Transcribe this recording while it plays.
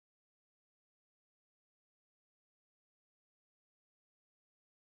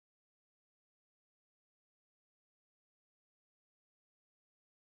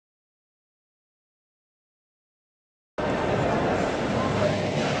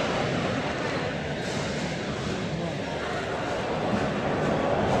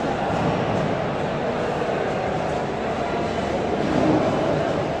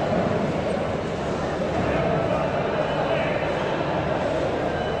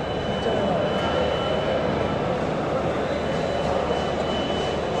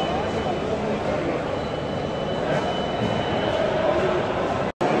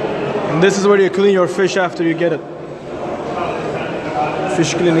And this is where you clean your fish after you get it.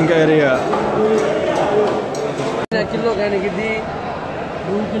 Fish cleaning area.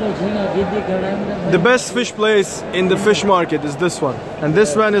 The best fish place in the fish market is this one. And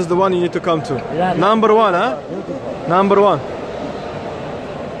this one is the one you need to come to. Number one, huh? Number one.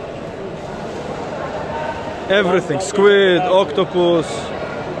 Everything. Squid, octopus,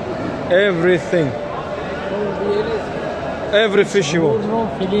 everything. Every fish you want.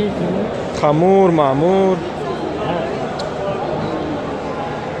 Khamur, ma'mur,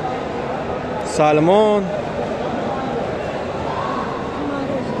 salmon.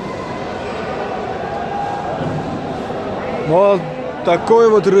 Вот такой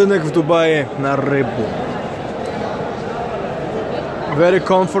вот рынок в Дубае на рыбу. Very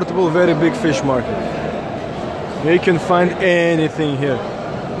comfortable, very big fish market. You can find anything here.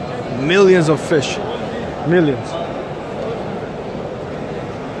 Millions of fish. Millions.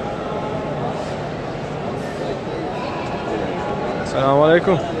 Assalamu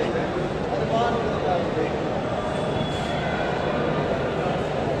alaikum.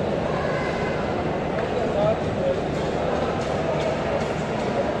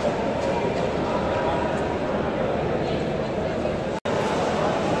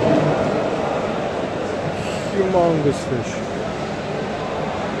 Humongous fish.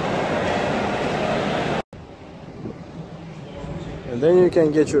 And then you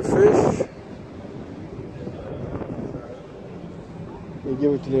can get your fish. You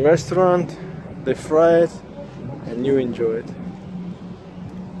give it to the restaurant, they fry it, and you enjoy it.